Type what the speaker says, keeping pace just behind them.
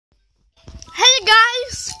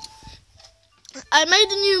I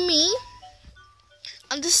made a new me,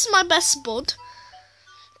 and this is my best bud,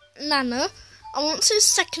 Nana. I want his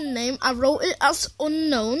second name. I wrote it as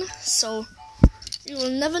unknown, so you will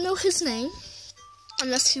never know his name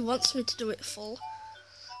unless he wants me to do it full.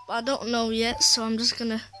 But I don't know yet, so I'm just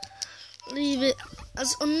gonna leave it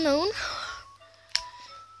as unknown.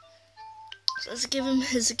 So let's give him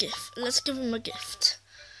his gift. Let's give him a gift.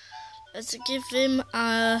 Let's give him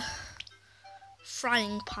a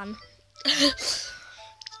frying pan.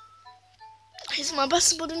 He's my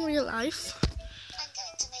best bud in real life. I'm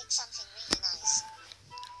going to make something really nice.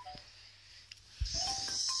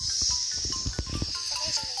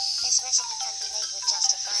 Amazingly, this recipe can be made with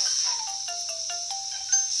just a frying pan.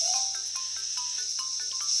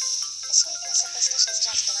 The sweetness of this dish is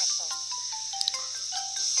just delightful.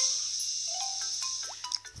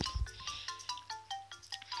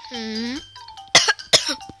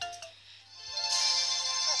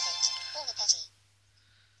 Perfect. All the better.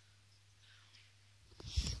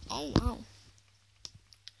 Oh wow.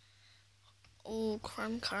 Oh,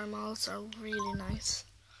 creme caramels are really nice.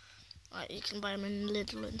 Like, you can buy them in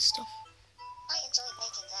Lidl and stuff. I enjoyed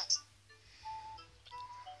making that.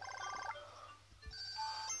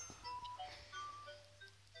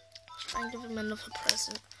 Let's try and give him another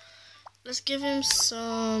present. Let's give him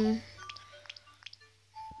some...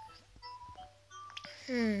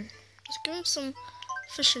 Let's give him some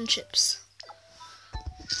fish and chips.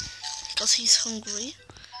 Because he's hungry.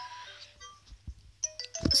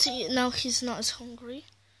 See, now he's not as hungry.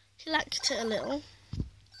 He liked it a little.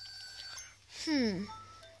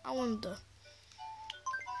 I wonder.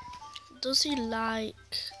 Does he like...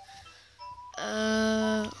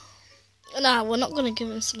 Nah, we're not going to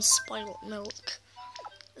give him some spoiled milk.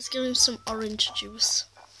 Let's give him some orange juice.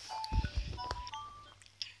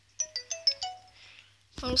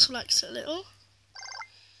 Also likes it a little.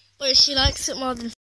 But he likes it more than